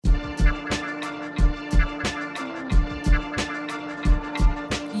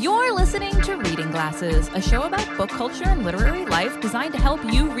You're listening to Reading Glasses, a show about book culture and literary life designed to help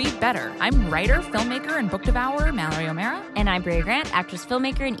you read better. I'm writer, filmmaker, and book devourer Mallory O'Meara. And I'm Brea Grant, actress,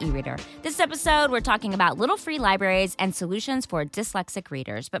 filmmaker, and e-reader. This episode, we're talking about little free libraries and solutions for dyslexic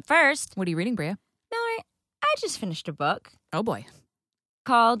readers. But first... What are you reading, Brea? Mallory, I just finished a book. Oh, boy.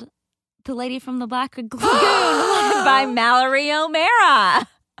 Called The Lady from the Black Lagoon by Mallory O'Meara.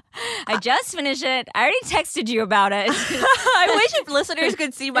 I just finished it. I already texted you about it. I wish listeners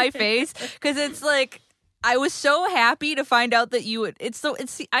could see my face because it's like I was so happy to find out that you would.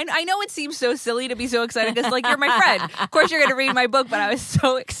 I know it seems so silly to be so excited because like you're my friend. Of course, you're going to read my book, but I was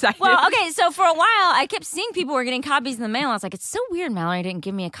so excited. Well, okay, so for a while, I kept seeing people were getting copies in the mail. I was like, it's so weird Mallory didn't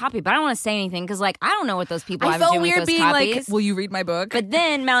give me a copy, but I don't want to say anything because like I don't know what those people I have felt to do with weird those being copies. like, will you read my book? But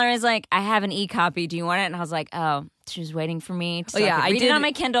then Mallory was like, I have an e-copy. Do you want it? And I was like, oh. She was waiting for me to read it on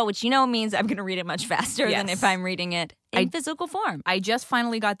my Kindle, which means I'm going to read it much faster than if I'm reading it in physical form. I just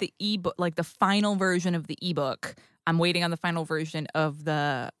finally got the ebook, like the final version of the ebook. I'm waiting on the final version of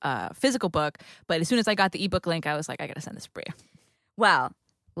the physical book. But as soon as I got the ebook link, I was like, I got to send this to Brea. Well,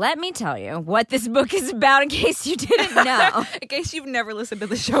 let me tell you what this book is about in case you didn't know. In case you've never listened to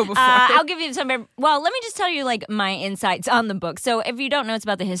the show before. I'll give you some. Well, let me just tell you like my insights on the book. So if you don't know, it's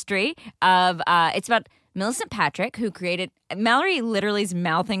about the history of, it's about Millicent Patrick, who created... Mallory literally is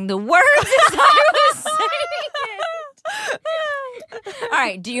mouthing the words as I was saying it. All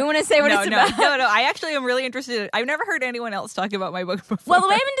right, do you want to say what it's about? No. I actually am really interested. I've never heard anyone else talk about my book before. Well, the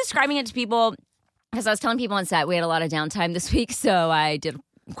way I've been describing it to people, because I was telling people on set, we had a lot of downtime this week, so I did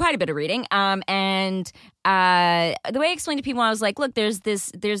quite a bit of reading. And the way I explained to people, I was like, look, there's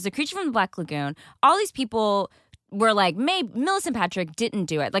the Creature from the Black Lagoon. All these people were like, maybe Millicent Patrick didn't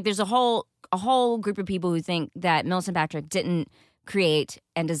do it. Like, there's a whole group of people who think that Millicent Patrick didn't create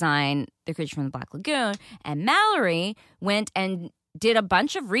and design The Creature from the Black Lagoon. And Mallory went and did a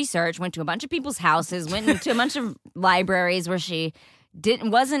bunch of research, went to a bunch of people's houses, went into a bunch of libraries where she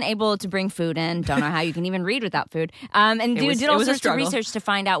wasn't able to bring food in. Don't know how you can even read without food. And did all sorts of research to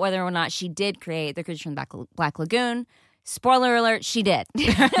find out whether or not she did create The Creature from the Black Lagoon. Spoiler alert, she did.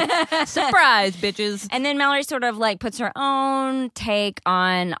 Surprise, bitches. And then Mallory sort of like puts her own take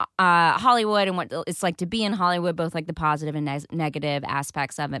on Hollywood and what it's like to be in Hollywood, both like the positive and negative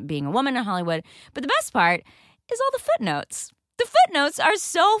aspects of it, being a woman in Hollywood. But the best part is all the footnotes. The footnotes are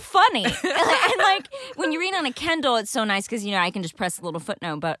so funny. And like when you read on a Kindle, it's so nice because, I can just press the little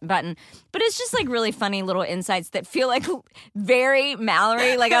footnote button. But it's just like really funny little insights that feel like very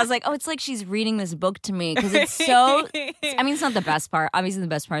Mallory. Like I was like, oh, it's like she's reading this book to me because it's so, it's not the best part. Obviously the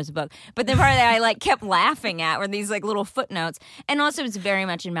best part is the book. But the part that I like kept laughing at were these like little footnotes. And also it's very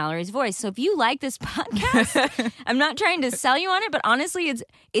much in Mallory's voice. So if you like this podcast, I'm not trying to sell you on it, but honestly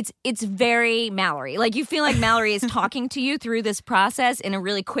it's very Mallory. Like you feel like Mallory is talking to you through this process in a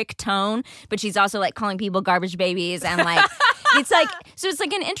really quick tone, but she's also like calling people garbage babies and like it's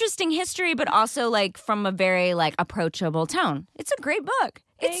like an interesting history, but also like from a very like approachable tone. It's a great book.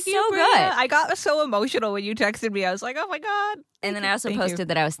 It's so good. I got so emotional when you texted me. I was like, oh my God. And then I also posted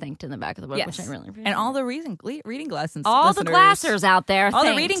that I was thanked in the back of the book, which I really appreciate. And all the reading glasses all listeners. the glassers out there. All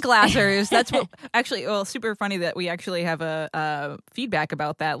the reading glassers. That's what actually, super funny that we actually have a feedback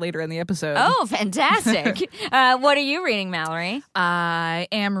about that later in the episode. Oh, fantastic. What are you reading, Mallory? I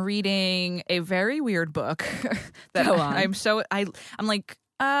am reading a very weird book that Go on. I'm like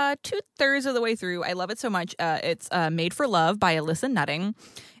 2/3 of the way through. I love it so much. It's Made for Love by Alyssa Nutting.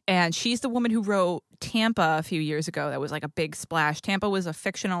 And she's the woman who wrote Tampa a few years ago. That was like a big splash. Tampa was a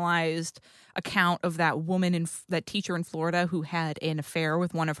fictionalized account of that woman, that teacher in Florida who had an affair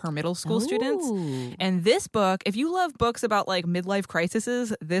with one of her middle school students. And this book, if you love books about like midlife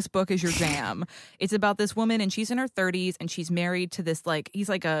crises, this book is your jam. It's about this woman and she's in her 30s and she's married to this he's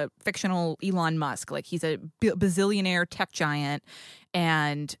like a fictional Elon Musk. Like he's a bazillionaire tech giant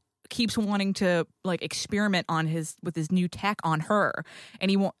and keeps wanting to like experiment with his new tech on her,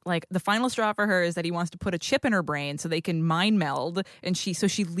 and the final straw for her is that he wants to put a chip in her brain so they can mind meld, and she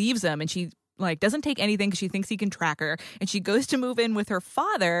leaves him and she like doesn't take anything because she thinks he can track her, and she goes to move in with her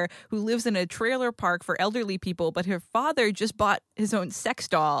father who lives in a trailer park for elderly people, but her father just bought his own sex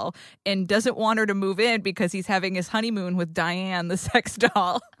doll and doesn't want her to move in because he's having his honeymoon with Diane, the sex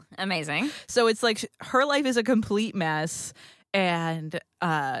doll. Amazing. So it's like her life is a complete mess, and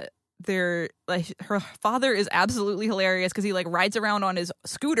her father is absolutely hilarious because he like rides around on his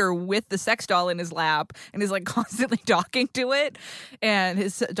scooter with the sex doll in his lap and is like constantly talking to it, and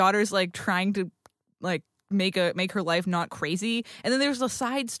his daughter's like trying to like make her life not crazy. And then there's a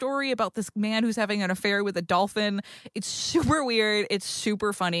side story about this man who's having an affair with a dolphin. It's super weird. It's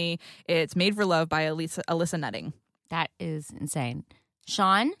super funny. It's Made for Love by Alyssa Nutting. That is insane.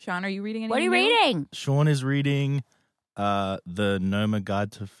 Sean, Sean, are you reading anything what are you new? reading? Sean is reading the Noma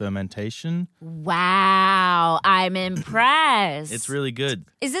Guide to Fermentation. Wow, I'm impressed. It's really good.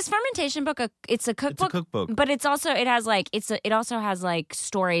 Is this fermentation book it's a cookbook? It's a cookbook. But it also has like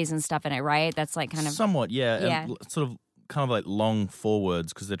stories and stuff in it, right? That's like kind of Somewhat, yeah. Yeah. And sort of kind of like long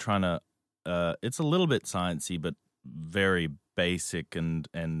forewords because they're trying to it's a little bit sciencey but very basic and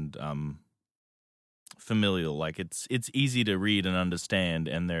familial. Like it's easy to read and understand,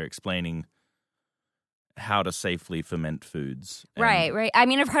 and they're explaining how to safely ferment foods. And right. I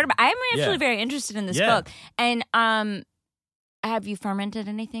mean, I've heard about. I'm actually Yeah. very interested in this Yeah. book. And have you fermented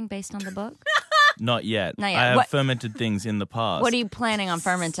anything based on the book? Not yet. Not yet. I have What- fermented things in the past. What are you planning on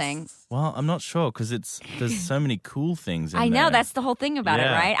fermenting? Well, I'm not sure because there's so many cool things in I know there. that's the whole thing about it,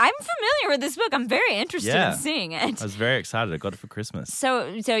 Yeah. right? I'm familiar with this book. I'm very interested Yeah. in seeing it. I was very excited. I got it for Christmas. So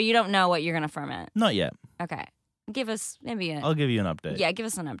you don't know what you're going to ferment. Not yet. Okay. Give us maybe I'll give you an update. yeah, give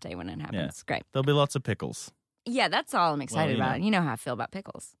us an update when it happens. Great. There'll be lots of pickles. Yeah, that's all I'm excited you know. about. You know how I feel about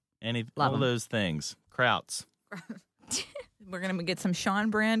pickles. All Love 'em. those things. Krauts. We're going to get some Sean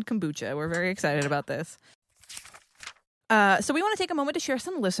brand kombucha. We're very excited about this. So we want to take a moment to share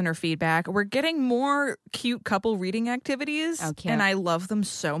some listener feedback. We're getting more cute couple reading activities, Oh, cute. and I love them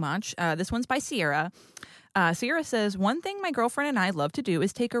so much. This one's by Sierra. Sierra says, one thing my girlfriend and I love to do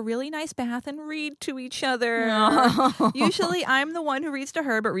is take a really nice bath and read to each other. Oh. Usually I'm the one who reads to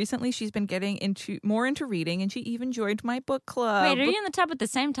her, but recently she's been getting more into reading, and she even joined my book club. Wait, are you in the tub at the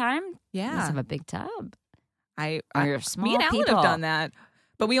same time? You must Yeah. have a big tub. I You're small me and Alan people. have done that.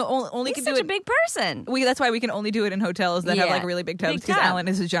 But we only He's can such do a it. big person. That's why we can only do it in hotels that have Yeah. like really big tubs Big because tub. Alan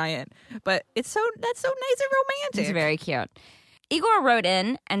is a giant. But that's so nice and romantic. It's very cute. Igor wrote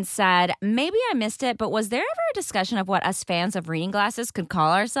in and said, maybe I missed it, but was there ever a discussion of what us fans of reading glasses could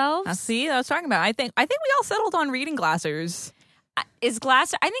call ourselves? See, I was talking about. I think we all settled on reading glassers. Is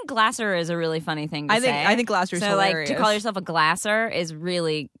glasser? I think glasser is a really funny thing to say. I think glasser's so hilarious. like to call yourself a glasser is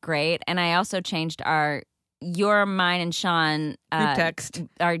really great. And I also changed your, mine, and Sean Group text.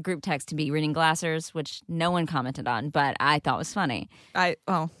 our group text to be reading glassers, which no one commented on, but I thought was funny.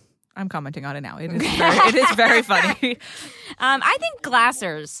 I'm commenting on it now. It is very funny. I think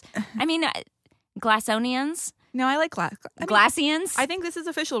glassers. I mean, glassonians, No, I like glass. glassians. I think this is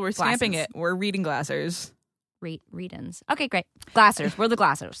official. We're stamping Glasses. it. We're reading glassers. Read-ins. Okay, great. Glassers. We're the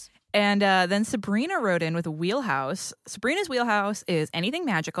glassers. And then Sabrina wrote in with a wheelhouse. Sabrina's wheelhouse is anything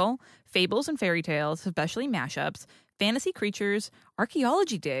magical, fables and fairy tales, especially mashups, fantasy creatures,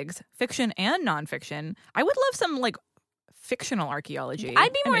 archaeology digs, fiction and nonfiction. I would love some like fictional archaeology.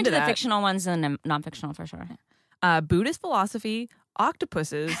 I'd be more I'm into the that. fictional ones than the non-fictional for sure. Buddhist philosophy,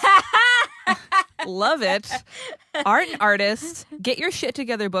 octopuses. Love it. Art and artists. Get your shit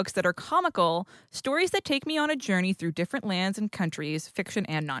together books that are comical, stories that take me on a journey through different lands and countries, fiction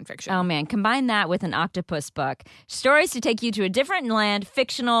and nonfiction. Oh man, combine that with an octopus book. Stories to take you to a different land,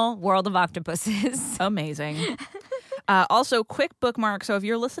 fictional world of octopuses. Amazing. Also, quick bookmark. So if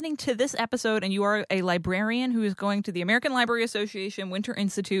you're listening to this episode and you are a librarian who is going to the American Library Association Winter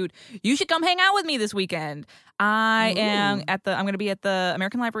Institute, you should come hang out with me this weekend. I'm going to be at the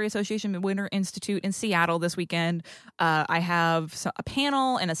American Library Association Winter Institute in Seattle this weekend. I have a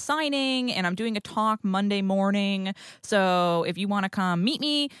panel and a signing, and I'm doing a talk Monday morning. So if you want to come meet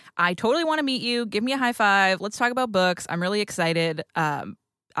me, I totally want to meet you. Give me a high five. Let's talk about books. I'm really excited. I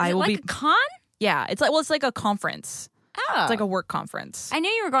Is it will like be. a con? Yeah, it's like a conference. Oh. It's like a work conference. I knew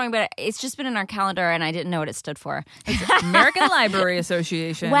you were going, but it's just been in our calendar and I didn't know what it stood for. American Library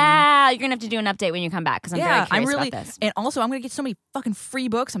Association. Wow, you're going to have to do an update when you come back because I'm very Yeah, curious I'm really, about this. and also I'm gonna get so many fucking free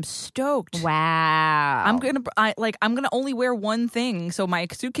books. I'm stoked. Wow. I'm gonna only wear one thing so my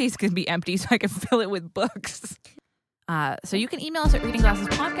suitcase can be empty so I can fill it with books. So you can email us at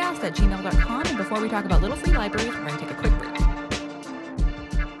readingglassespodcast@gmail.com. And before we talk about little free libraries, we're gonna take a quick break.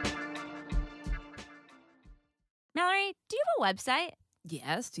 Mallory, do you have a website?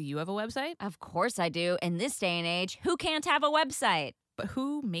 Yes. Do you have a website? Of course I do. In this day and age, who can't have a website? But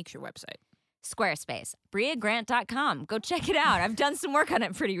who makes your website? Squarespace. BriaGrant.com. Go check it out. I've done some work on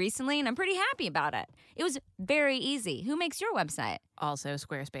it pretty recently and I'm pretty happy about it. It was very easy. Who makes your website? Also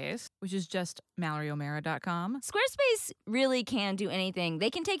Squarespace, which is just MalloryO'Mara.com. Squarespace really can do anything. They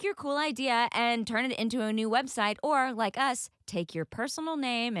can take your cool idea and turn it into a new website or, like us, take your personal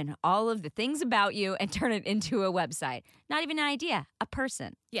name and all of the things about you and turn it into a website. Not even an idea, a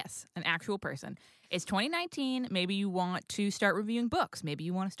person. Yes, an actual person. It's 2019. Maybe you want to start reviewing books. Maybe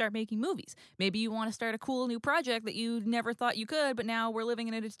you want to start making movies. Maybe you want to start a cool new project that you never thought you could, but now we're living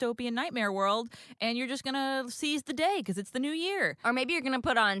in a dystopian nightmare world, and you're just going to seize the day because it's the new year. Or maybe you're going to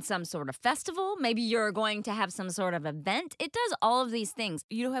put on some sort of festival. Maybe you're going to have some sort of event. It does all of these things.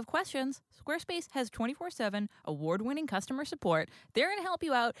 You have questions. Squarespace has 24/7 award-winning customer support. They're going to help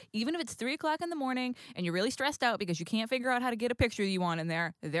you out, even if it's 3 o'clock in the morning and you're really stressed out because you can't figure out how to get a picture you want in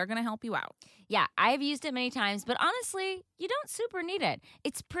there. They're going to help you out. Yeah, I've used it many times, but honestly, you don't super need it.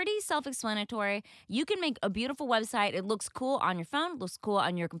 It's pretty self-explanatory. You can make a beautiful website. It looks cool on your phone, looks cool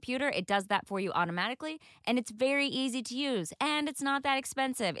on your computer. It does that for you automatically, and it's very easy to use, and it's not that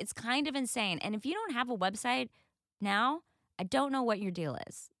expensive. It's kind of insane. And if you don't have a website now, I don't know what your deal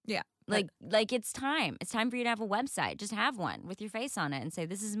is. Yeah. Like it's time. It's time for you to have a website. Just have one with your face on it and say,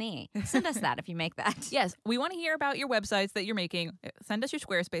 this is me. Send us that if you make that. Yes, we want to hear about your websites that you're making. Send us your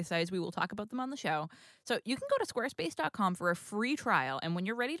Squarespace sites. We will talk about them on the show. So you can go to squarespace.com for a free trial. And when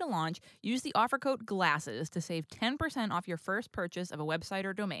you're ready to launch, use the offer code GLASSES to save 10% off your first purchase of a website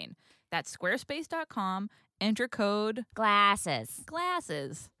or domain. That's squarespace.com. Enter code GLASSES.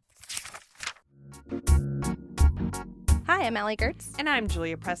 GLASSES. Hi, I'm Allie Gertz. And I'm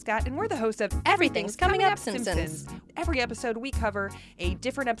Julia Prescott, and we're the hosts of Everything's Coming Up Simpsons. Every episode, we cover a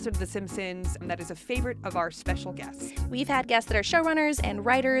different episode of The Simpsons that is a favorite of our special guests. We've had guests that are showrunners and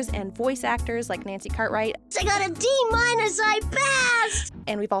writers and voice actors like Nancy Cartwright. I got a D-, I passed!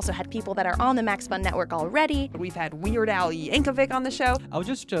 And we've also had people that are on the Max Fun Network already. We've had Weird Al Yankovic on the show. I was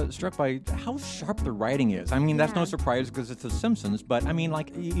just struck by how sharp the writing is. I mean, that's no surprise because it's The Simpsons, but I mean,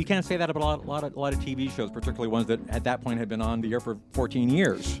 like, you can't say that about a lot of TV shows, particularly ones that at that point had been on the air for 14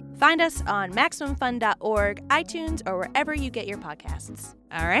 years. Find us on MaximumFun.org, iTunes, or wherever you get your podcasts.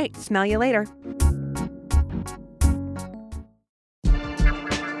 All right, smell you later.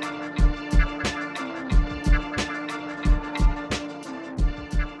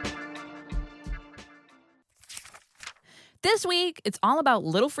 This week, it's all about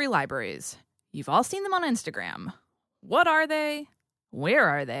little free libraries. You've all seen them on Instagram. What are they? Where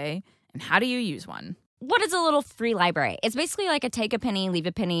are they? And how do you use one? What is a little free library? It's basically like a take a penny, leave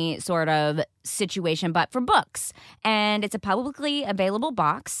a penny sort of situation, but for books. And it's a publicly available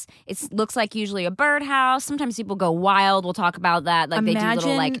box. It looks like usually a birdhouse. Sometimes people go wild. We'll talk about that. Like Imagine they do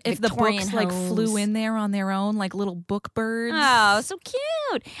little like if Victorian the books homes. flew in there on their own, like little book birds. Oh, so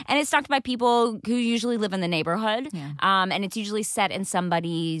cute. And it's stocked by people who usually live in the neighborhood. Yeah. And it's usually set in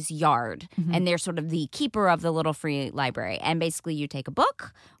somebody's yard. Mm-hmm. And they're sort of the keeper of the little free library. And basically you take a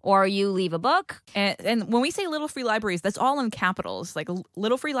book or you leave a book. And when we say little free libraries, that's all in capitals. Like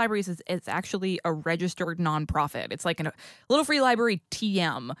Little Free Libraries is actually a registered nonprofit. It's like a Little Free Library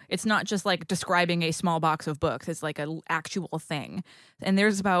TM. It's not just like describing a small box of books. It's like an actual thing. And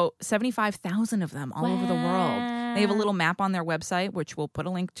there's about 75,000 of them all over the world. They have a little map on their website, which we'll put a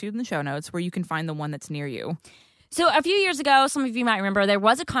link to in the show notes, where you can find the one that's near you. So a few years ago, some of you might remember, there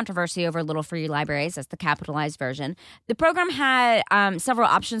was a controversy over Little Free Libraries. That's the capitalized version. The program had several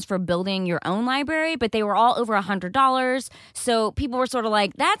options for building your own library, but they were all over $100. So people were sort of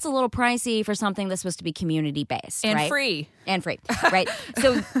like, that's a little pricey for something that's supposed to be community-based, And right? free. And free, right?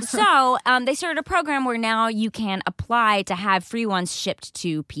 So they started a program where now you can apply to have free ones shipped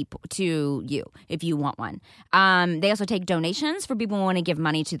to you, if you want one. They also take donations for people who want to give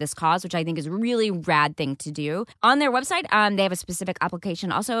money to this cause, which I think is a really rad thing to do. On their website, they have a specific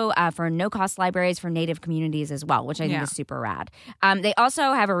application also for no-cost libraries for Native communities as well, which I think is super rad. They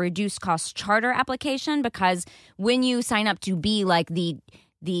also have a reduced-cost charter application because when you sign up to be like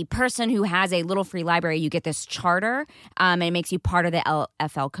the person who has a little free library, you get this charter, and it makes you part of the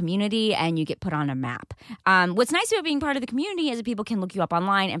LFL community, and you get put on a map. What's nice about being part of the community is that people can look you up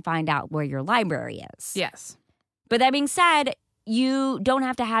online and find out where your library is. Yes. But that being said, you don't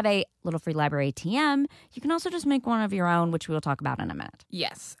have to have a Little Free Library TM. You can also just make one of your own, which we'll talk about in a minute.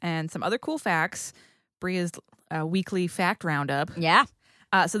 Yes. And some other cool facts. Bria's weekly fact roundup. Yeah.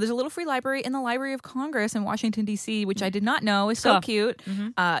 So there's a little free library in the Library of Congress in Washington, D.C., which I did not know is so cute.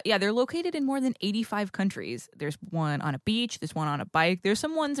 Mm-hmm. They're located in more than 85 countries. There's one on a beach. There's one on a bike. There's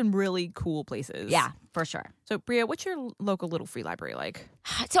some ones in really cool places. Yeah, for sure. So, Bria, what's your local little free library like?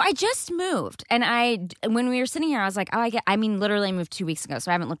 So I just moved, and when we were sitting here, I was like, literally I moved 2 weeks ago,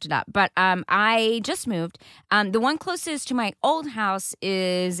 so I haven't looked it up. But I just moved. The one closest to my old house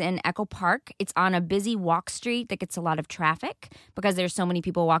is in Echo Park. It's on a busy walk street that gets a lot of traffic because there's so many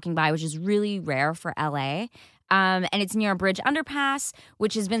people walking by, which is really rare for LA. and it's near a bridge underpass,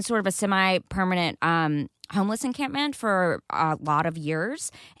 which has been sort of a semi-permanent homeless encampment for a lot of years.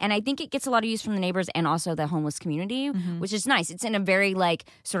 And I think it gets a lot of use from the neighbors and also the homeless community, which is nice. It's in a very like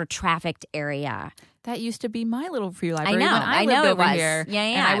sort of trafficked area. That used to be my little free library. I when know lived it over was. Here. Yeah.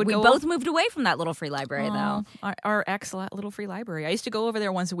 And I would we go both moved away from that little free library, though. Our ex little free library. I used to go over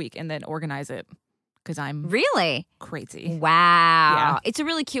there once a week and then organize it because I'm Really? crazy. Wow. Yeah. It's a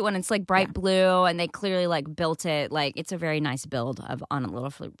really cute one. It's like bright blue, and they clearly like built it. Like it's a very nice build on a little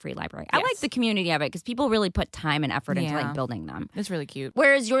free library. I like Yes. the community of it because people really put time and effort into Yeah. like building them. It's really cute.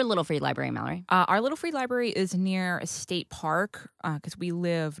 Where is your little free library, Mallory? Our little free library is near a state park because we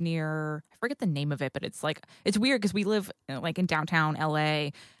live near, I forget the name of it, but it's weird because we live like in downtown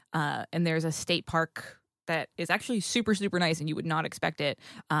LA and there's a state park that is actually super, super nice and you would not expect it.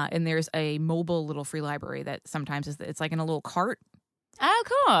 And there's a mobile little free library that sometimes it's like in a little cart. Oh,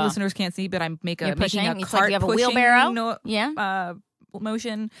 cool. Listeners can't see, but I'm making You're a pushing. cart It's like you have a pushing wheelbarrow? Yeah.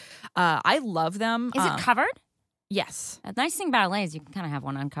 motion. I love them. Is it covered? Yes. The nice thing about LA is you can kind of have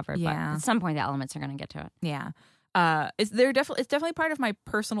one uncovered, but Yeah. at some point the elements are going to get to it. Yeah. It's definitely part of my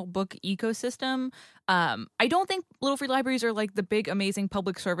personal book ecosystem. I don't think little free libraries are like the big amazing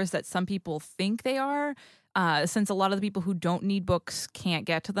public service that some people think they are. Since a lot of the people who don't need books can't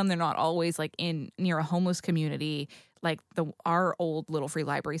get to them, they're not always like near a homeless community like our old little free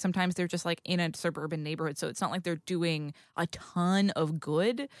library. Sometimes they're just like in a suburban neighborhood, so it's not like they're doing a ton of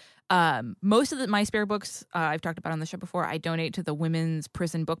good. Most of my spare books I've talked about on the show before, I donate to the Women's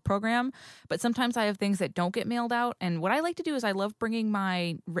Prison Book Program, but sometimes I have things that don't get mailed out. And what I like to do is I love bringing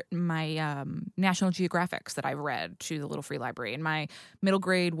my National Geographics that I've read to the little free library and my middle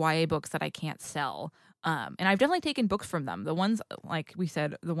grade YA books that I can't sell. And I've definitely taken books from them. The ones, like we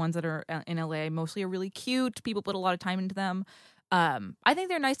said, the ones that are in LA mostly are really cute. People put a lot of time into them. I think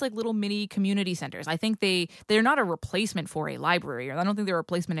they're nice, like little mini community centers. I think they're not a replacement for a library, or I don't think they're a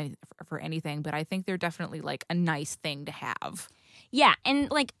replacement for anything, but I think they're definitely like a nice thing to have. Yeah, and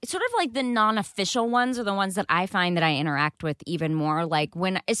like sort of like the non-official ones are the ones that I find that I interact with even more. Like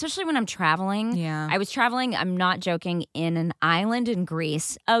especially when I'm traveling. Yeah. I was traveling, I'm not joking, in an island in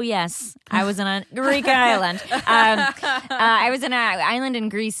Greece. Oh yes, I was in a Greek island. I was in an island in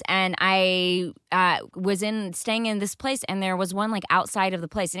Greece, and I was staying in this place, and there was one like outside of the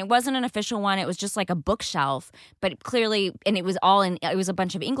place, and it wasn't an official one. It was just like a bookshelf, but clearly, and it was a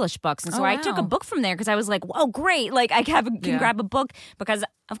bunch of English books, and so I took a book from there because I was like, whoa, great! Like I can grab a book. Because,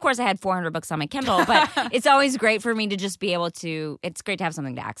 of course, I had 400 books on my Kindle, but it's always great for me to just be able to, it's great to have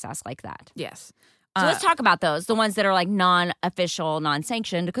something to access like that. Yes. So let's talk about those, the ones that are like non-official,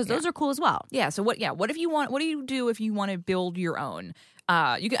 non-sanctioned, because those are cool as well. Yeah. So what do you do if you want to build your own?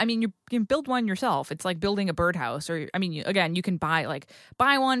 You can build one yourself. It's like building a birdhouse, or you can buy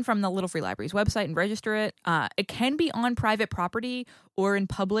one from the Little Free Library's website and register it. It can be on private property or in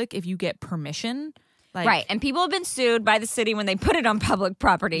public if you get permission. Right, and people have been sued by the city when they put it on public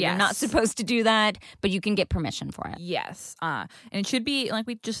property. Yes. You're not supposed to do that, but you can get permission for it. Yes, and it should be, like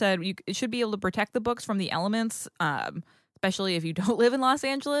we just said, it should be able to protect the books from the elements, especially if you don't live in Los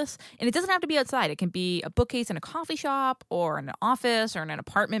Angeles. And it doesn't have to be outside. It can be a bookcase in a coffee shop or in an office or in an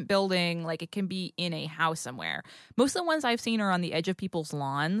apartment building. Like it can be in a house somewhere. Most of the ones I've seen are on the edge of people's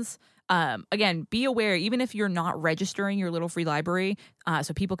lawns. Again, be aware, even if you're not registering your Little Free Library,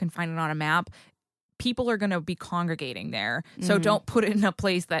 so people can find it on a map, people are going to be congregating there. So don't put it in a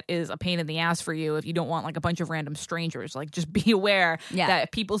place that is a pain in the ass for you if you don't want like a bunch of random strangers. Like just be aware that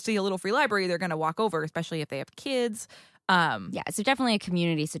if people see a Little Free Library, they're going to walk over, especially if they have kids. Yeah, it's definitely a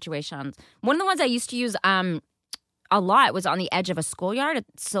community situation. One of the ones I used to use a lot was on the edge of a schoolyard at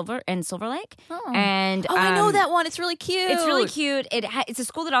Silver Lake. Oh. And I know that one. It's really cute. It's really cute. It's a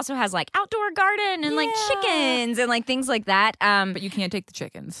school that also has like outdoor garden and like chickens and like things like that. But you can't take the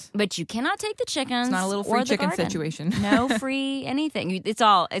chickens. But you cannot take the chickens. It's not a little free chicken situation. No free anything. It's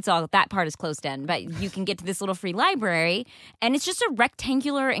all that part is closed in. But you can get to this little free library, and it's just a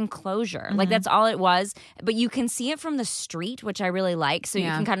rectangular enclosure. Like that's all it was. But you can see it from the street, which I really like. So you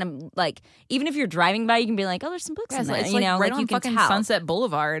can kind of like, even if you're driving by, you can be like, oh, there's some books. It's like right like on you fucking can Sunset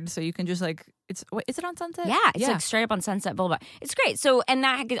Boulevard, so you can just like is it on Sunset? Yeah, it's like straight up on Sunset Boulevard. It's great. So, and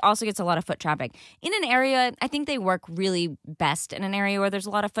that also gets a lot of foot traffic in an area. I think they work really best in an area where there's a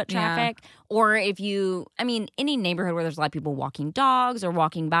lot of foot traffic, or if any neighborhood where there's a lot of people walking dogs or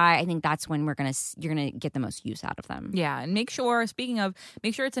walking by. I think that's when you're gonna get the most use out of them. Yeah, and make sure it's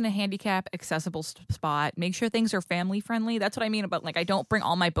in a handicap accessible spot. Make sure things are family friendly. That's what I mean about like I don't bring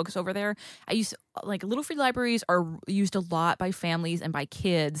all my books over there. I use like little free libraries are used a lot by families and by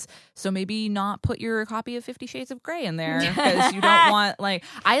kids. So maybe not put your copy of 50 Shades of Grey in there because you don't want like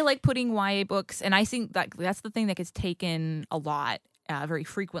I like putting YA books, and I think that that's the thing that gets taken a lot, very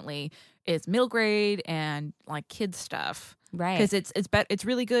frequently, is middle grade and like kids stuff. Right. Because it's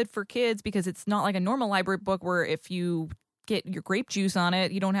really good for kids because it's not like a normal library book where if you get your grape juice on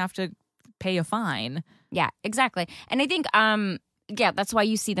it, you don't have to pay a fine. Yeah, exactly. And I think yeah, that's why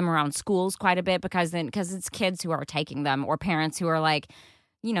you see them around schools quite a bit because it's kids who are taking them or parents who are like,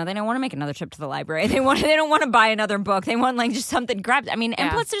 you know, they don't want to make another trip to the library. They don't want to buy another book. They want like just something grabbed. I mean, and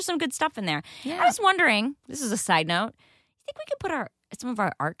plus there's some good stuff in there. Yeah. I was wondering, this is a side note, you think we could put some of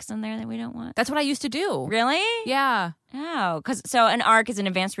our ARCs in there that we don't want? That's what I used to do. Really? Yeah. Oh, so an ARC is an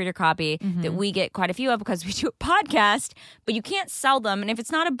advanced reader copy that we get quite a few of because we do a podcast, but you can't sell them. And if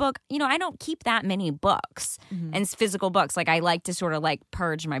it's not a book, you know, I don't keep that many books and physical books. Like I like to sort of like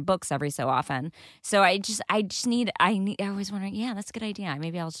purge my books every so often. So I was wondering, yeah, that's a good idea.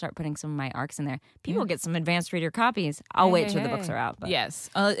 Maybe I'll start putting some of my ARCs in there. People get some advanced reader copies. I'll wait till the books are out. But. Yes.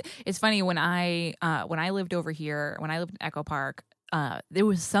 It's funny when I lived over here, when I lived in Echo Park, there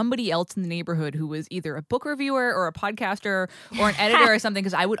was somebody else in the neighborhood who was either a book reviewer or a podcaster or an editor or something,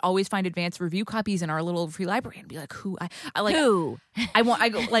 because I would always find advanced review copies in our little free library and be like, who? If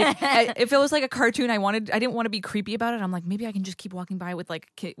it was like a cartoon, I didn't want to be creepy about it. I'm like, maybe I can just keep walking by with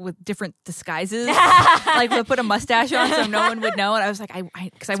with different disguises, like we'll put a mustache on so no one would know. And I was like,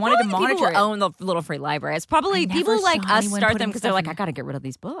 because I wanted to monitor people it. Who own the little free library. It's probably people like us start them because they're like, I got to get rid of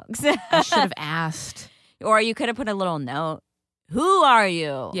these books. I should have asked. Or you could have put a little note. Who are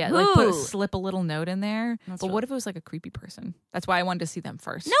you? Yeah, Who? like slip a little note in there. But what if it was like a creepy person? That's why I wanted to see them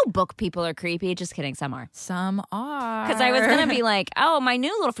first. No book people are creepy. Just kidding. Some are. Some are. Because I was going to be like, oh, my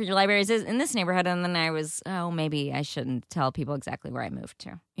new little free library is in this neighborhood. And then I was, maybe I shouldn't tell people exactly where I moved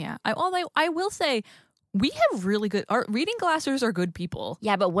to. Yeah. I will say, we have really good, our reading glassers are good people.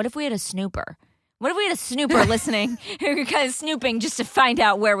 Yeah, but what if we had a snooper? What if we had a snooper listening, who kind of snooping just to find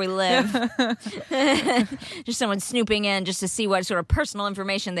out where we live? Just someone snooping in just to see what sort of personal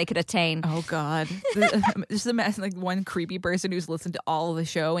information they could attain. Oh, God. Just imagine like one creepy person who's listened to all of the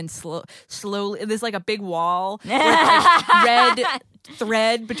show and slowly, there's like a big wall with like red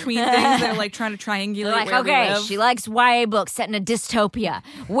thread between things. They're like trying to triangulate like, where we okay, live. she likes YA books set in a dystopia.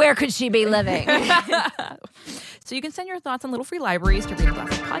 Where could she be living? So you can send your thoughts on Little Free Libraries to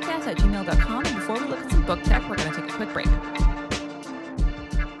readingglassespodcast@gmail.com. And before we look at some book tech, we're going to take a quick break.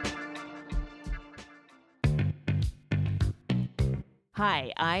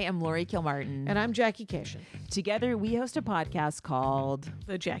 Hi, I am Lori Kilmartin. And I'm Jackie Cation. Together, we host a podcast called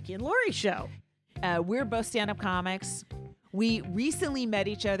The Jackie and Lori Show. We're both stand-up comics. We recently met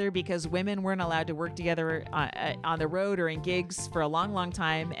each other because women weren't allowed to work together on the road or in gigs for a long, long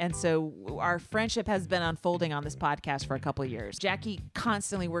time. And so our friendship has been unfolding on this podcast for a couple of years. Jackie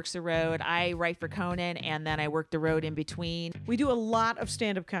constantly works the road. I write for Conan, and then I work the road in between. We do a lot of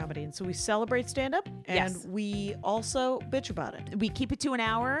stand-up comedy, and so we celebrate stand-up, and we also bitch about it. We keep it to an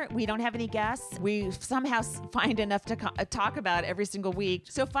hour. We don't have any guests. We somehow find enough to talk about every single week.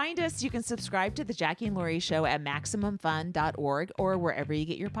 So find us. You can subscribe to The Jackie and Lori Show at MaximumFun.org or wherever you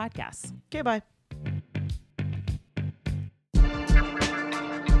get your podcasts. Okay, bye.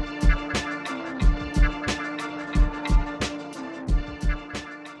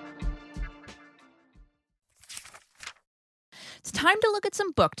 It's time to look at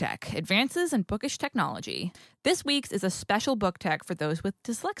some book tech, advances in bookish technology. This week's is a special book tech for those with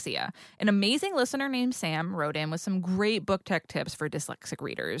dyslexia. An amazing listener named Sam wrote in with some great book tech tips for dyslexic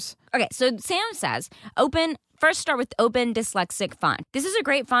readers. Okay, so Sam says, first start with Open Dyslexic Font. This is a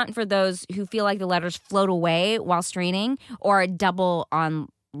great font for those who feel like the letters float away whilst reading or double on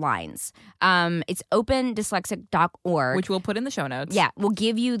lines. It's opendyslexic.org. Which we'll put in the show notes. Yeah, we'll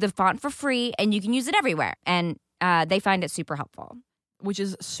give you the font for free, and you can use it everywhere. And they find it super helpful. Which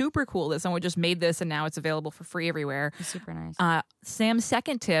is super cool that someone just made this and now it's available for free everywhere. It's super nice. Sam's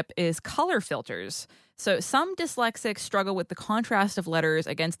second tip is color filters. So some dyslexics struggle with the contrast of letters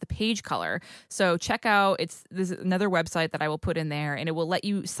against the page color. So check out, this is another website that I will put in there, and it will let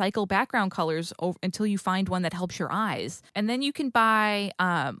you cycle background colors until you find one that helps your eyes. And then you can buy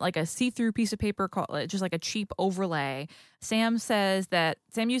like a see-through piece of paper, just like a cheap overlay. Sam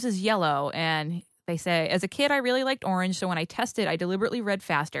uses yellow, and they say, as a kid, I really liked orange, so when I tested, I deliberately read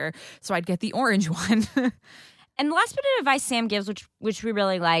faster, so I'd get the orange one. And the last bit of advice Sam gives, which we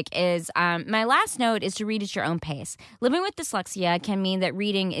really like, is my last note is to read at your own pace. Living with dyslexia can mean that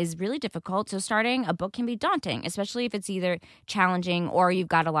reading is really difficult, so starting a book can be daunting, especially if it's either challenging or you've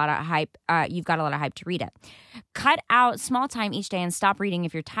got a lot of hype. You've got a lot of hype to read it. Cut out small time each day and stop reading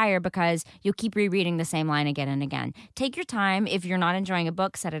if you're tired, because you'll keep rereading the same line again and again. Take your time. If you're not enjoying a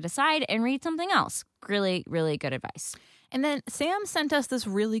book, set it aside and read something else. Really, really good advice. And then Sam sent us this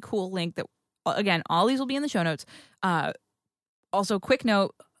really cool link that, again, all these will be in the show notes. Also, quick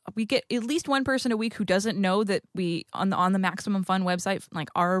note, we get at least one person a week who doesn't know that we, on the Maximum Fun website, like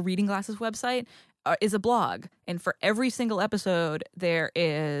our Reading Glasses website, is a blog. And for every single episode, there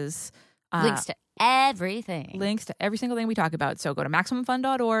is... links to everything. Links to every single thing we talk about. So go to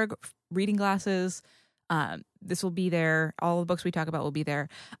MaximumFun.org, Reading Glasses. This will be there. All the books we talk about will be there.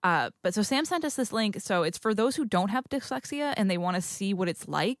 But so Sam sent us this link. So it's for those who don't have dyslexia and they want to see what it's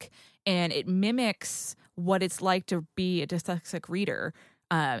like. And it mimics what it's like to be a dyslexic reader.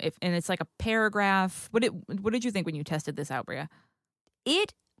 And it's like a paragraph. What did you think when you tested this out, Bria?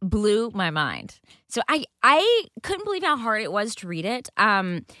 It blew my mind. So I couldn't believe how hard it was to read it.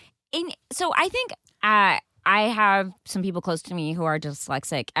 So I think I have some people close to me who are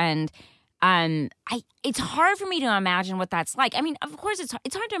dyslexic, and it's hard for me to imagine what that's like. I mean, of course,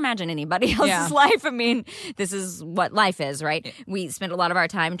 it's hard to imagine anybody else's life. I mean, this is what life is, right? We spend a lot of our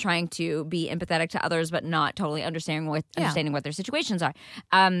time trying to be empathetic to others, but not totally understanding what their situations are.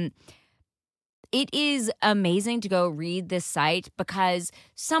 It is amazing to go read this site, because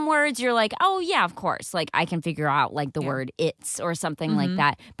some words you're like, oh, yeah, of course. Like, I can figure out, like, the word it's or something like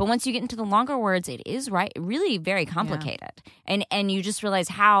that. But once you get into the longer words, it is really very complicated. Yeah. And you just realize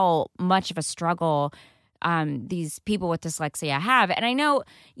how much of a struggle these people with dyslexia have. And I know,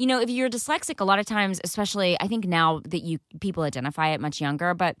 if you're dyslexic, a lot of times, especially I think now that people identify it much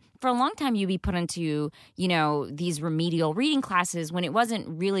younger, but for a long time you'd be put into, these remedial reading classes when it wasn't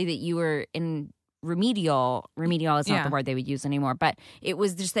really that you were in remedial is not the word they would use anymore, but it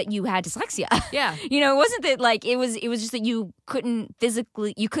was just that you had dyslexia. Yeah. It wasn't that like it was just that you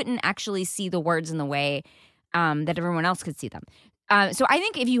couldn't actually see the words in the way that everyone else could see them. So I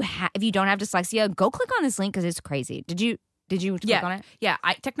think if you don't have dyslexia, go click on this link, because it's crazy. Did you click on it? Yeah.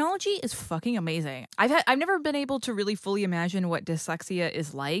 Technology is fucking amazing. I've never been able to really fully imagine what dyslexia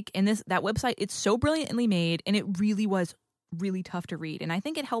is like, and that website, it's so brilliantly made, and it really was really tough to read. And I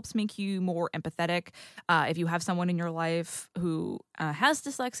think it helps make you more empathetic if you have someone in your life who has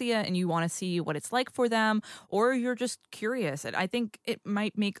dyslexia and you want to see what it's like for them, or you're just curious. And I think it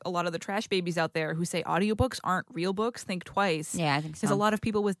might make a lot of the trash babies out there who say audiobooks aren't real books think twice. Yeah, I think so. Because a lot of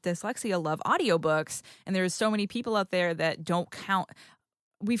people with dyslexia love audiobooks, and there's so many people out there that don't count.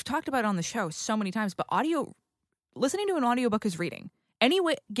 We've talked about it on the show so many times, but listening to an audiobook is reading.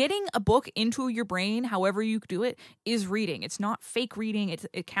 Anyway, getting a book into your brain, however you do it, is reading. It's not fake reading.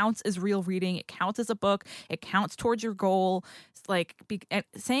 It counts as real reading. It counts as a book. It counts towards your goal. It's like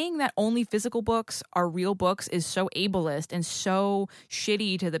saying that only physical books are real books is so ableist and so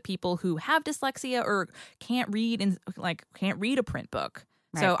shitty to the people who have dyslexia or can't read a print book.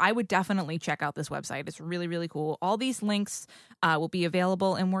 Right. So I would definitely check out this website. It's really, really cool. All these links will be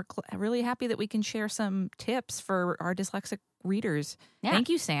available, and we're really happy that we can share some tips for our dyslexic readers. Yeah. Thank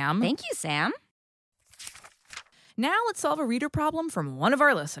you, Sam. Thank you, Sam. Now let's solve a reader problem from one of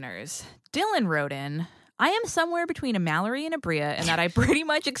our listeners. Dylan wrote in, I am somewhere between a Mallory and a Bria in that I pretty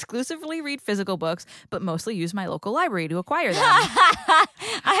much exclusively read physical books, but mostly use my local library to acquire them.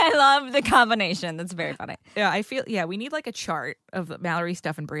 I love the combination. That's very funny. Yeah, we need like a chart of Mallory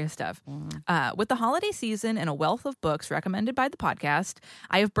stuff and Bria stuff. With the holiday season and a wealth of books recommended by the podcast,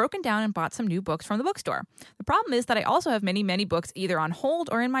 I have broken down and bought some new books from the bookstore. The problem is that I also have many, many books either on hold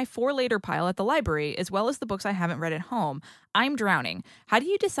or in my for later pile at the library, as well as the books I haven't read at home. I'm drowning. How do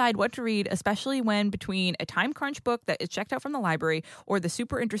you decide what to read, especially when between a time crunch book that is checked out from the library or the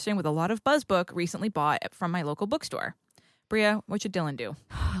super interesting with a lot of buzz book recently bought from my local bookstore? Bria, what should Dylan do?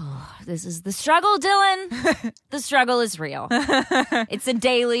 This is the struggle, Dylan. The struggle is real. It's a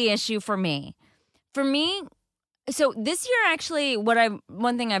daily issue for me. So this year, actually,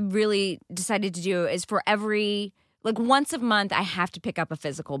 one thing I've really decided to do is for every, once a month, I have to pick up a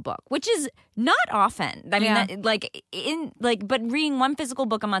physical book, which is not often. I mean, but reading one physical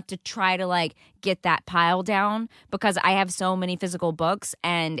book a month to try to get that pile down, because I have so many physical books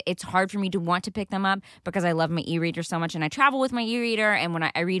and it's hard for me to want to pick them up because I love my e-reader so much and I travel with my e-reader, and when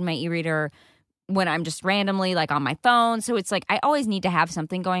I read my e-reader when I'm just randomly on my phone. So it's I always need to have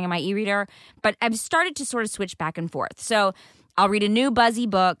something going in my e-reader, but I've started to sort of switch back and forth. So I'll read a new buzzy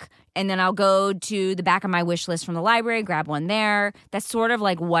book, and then I'll go to the back of my wish list from the library, grab one there. That's sort of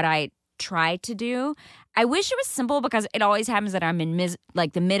what I try to do. I wish it was simple because it always happens that I'm in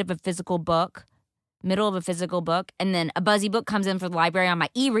the middle of a physical book, and then a Buzzy book comes in for the library on my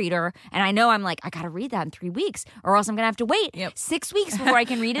e-reader, and I know I'm like, I got to read that in 3 weeks, or else I'm going to have to wait 6 weeks before I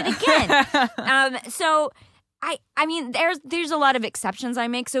can read it again. So I mean, there's a lot of exceptions I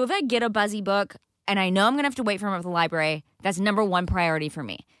make. So if I get a Buzzy book and I know I'm going to have to wait for it at the library, that's number one priority for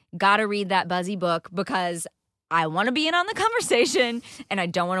me. Got to read that Buzzy book because I want to be in on the conversation and I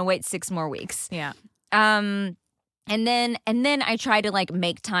don't want to wait 6 more weeks. Yeah. And then I try to like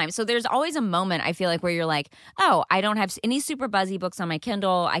make time. So there's always a moment I feel like where you're like, oh, I don't have any super Buzzy books on my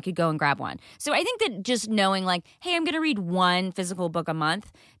Kindle. I could go and grab one. So I think that just knowing like, hey, I'm going to read one physical book a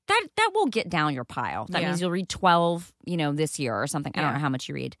month, that will get down your pile. That means you'll read 12, this year or something. I don't know how much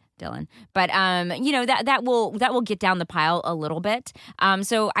you read, Dylan. But, that will get down the pile a little bit.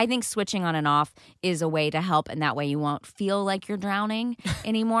 So I think switching on and off is a way to help. And that way you won't feel like you're drowning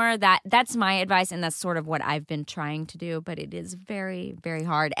anymore. That's my advice. And that's sort of what I've been trying to do. But it is very, very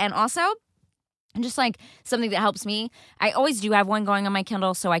hard. And also, just like something that helps me, I always do have one going on my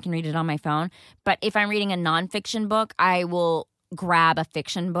Kindle so I can read it on my phone. But if I'm reading a nonfiction book, I will grab a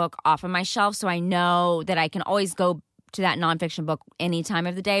fiction book off of my shelf so I know that I can always go to that nonfiction book any time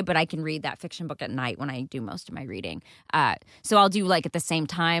of the day, but I can read that fiction book at night when I do most of my reading. So I'll do like at the same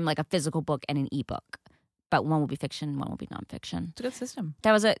time, like a physical book and an ebook. But one will be fiction, one will be nonfiction. It's a good system.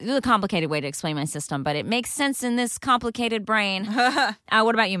 That was a really complicated way to explain my system, but it makes sense in this complicated brain.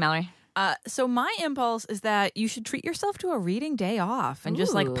 What about you, Mallory? So my impulse is that you should treat yourself to a reading day off and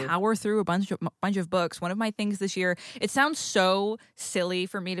just like power through a bunch of books. One of my things this year, it sounds so silly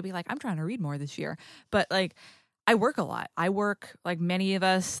for me to be like, I'm trying to read more this year. But like, I work a lot. I work like many of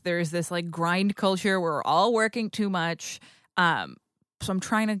us. There's this like grind culture where we're all working too much. So I'm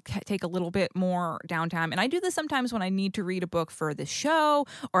trying to take a little bit more downtime. And I do this sometimes when I need to read a book for this show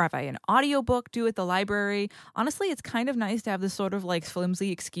or if I an audiobook due at the library. Honestly, it's kind of nice to have this sort of like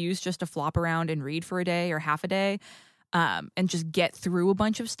flimsy excuse just to flop around and read for a day or half a day and just get through a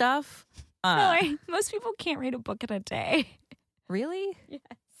bunch of stuff. Really? Most people can't read a book in a day. Really? Yes.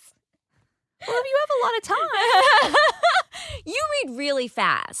 Well, if you have a lot of time. You read really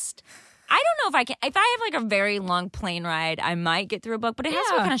fast. I don't know if I can. If I have like a very long plane ride, I might get through a book, but it has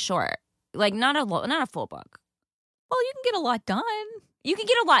to be kind of short, like not a full book. Well, you can get a lot done. You can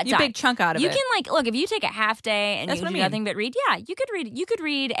get a lot done. You big chunk out of it. You can like look if you take a half day and you do nothing but read. Yeah, you could read. You could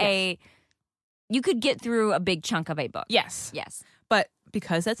read You could get through a big chunk of a book. Yes. But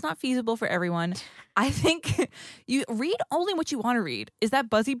because that's not feasible for everyone, I think you read only what you want to read. Is that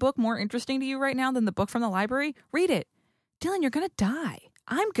Buzzy book more interesting to you right now than the book from the library? Read it. Dylan, you're gonna die.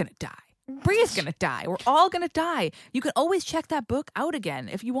 I'm gonna die. Bria's gonna die. We're all gonna die. You can always check that book out again.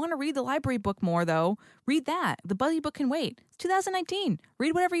 If you want to read the library book more, though, read that. The Buzzy book can wait. It's 2019.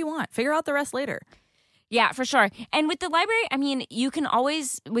 Read whatever you want. Figure out the rest later. Yeah, for sure. And with the library, I mean, you can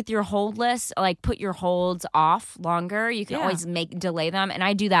always, with your hold list, like put your holds off longer. You can always delay them. And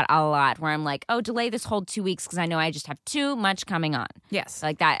I do that a lot where I'm like, oh, delay this hold 2 weeks because I know I just have too much coming on. Yes.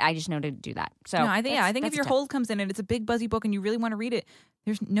 Like that. I just know to do that. So no, I think if your hold comes in and it's a big Buzzy book and you really want to read it,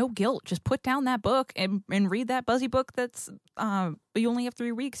 there's no guilt. Just put down that book and read that Buzzy book that's you only have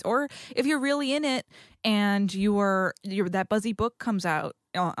 3 weeks. Or if you're really in it and that Buzzy book comes out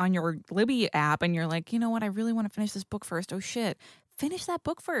on your Libby app and you're like, you know what, I really want to finish this book first. Oh shit. Finish that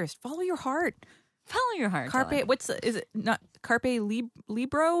book first. Follow your heart. Follow your heart. Carpe, is it not Carpe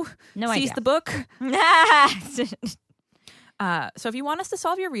Libro? No Seize idea. the book. So if you want us to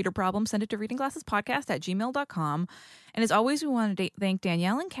solve your reader problem, send it to readingglassespodcast@gmail.com. And as always, we want to thank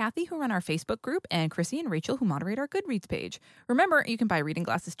Danielle and Kathy, who run our Facebook group, and Chrissy and Rachel, who moderate our Goodreads page. Remember, you can buy Reading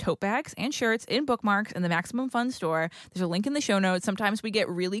Glasses tote bags and shirts in Bookmarks in the Maximum Fun store. There's a link in the show notes. Sometimes we get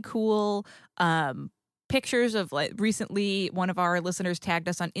really cool pictures of, like, recently one of our listeners tagged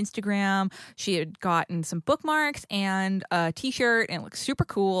us on Instagram. She had gotten some bookmarks and a t-shirt, and it looks super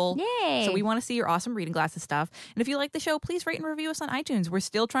cool. Yay. So we want to see your awesome Reading Glasses stuff. And if you like the show, please rate and review us on iTunes. We're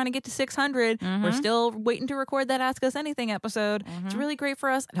still trying to get to 600. Mm-hmm. We're still waiting to record that Ask Us Anything episode. Mm-hmm. It's really great for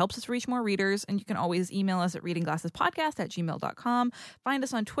us. It helps us reach more readers. And you can always email us at readingglassespodcast@gmail.com. Find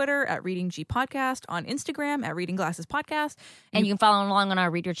us on Twitter at readinggpodcast, on Instagram at readingglassespodcast. And you can follow along on our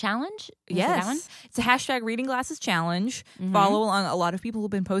Reader Challenge. Yes. It's a hashtag Reading Glasses Challenge. Mm-hmm. Follow along. A lot of people have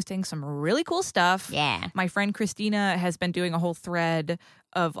been posting some really cool stuff. Yeah. My friend Christina has been doing a whole thread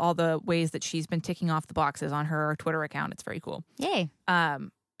of all the ways that she's been ticking off the boxes on her Twitter account. It's very cool. Yay. And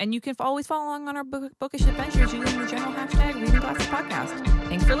you can always follow along on our bookish adventures using the general hashtag Reading Glasses Podcast.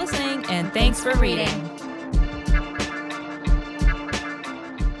 Thanks for listening, and thanks for reading.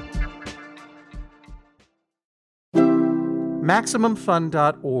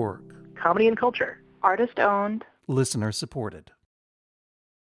 MaximumFun.org. comedy and culture. Artist owned. Listener supported.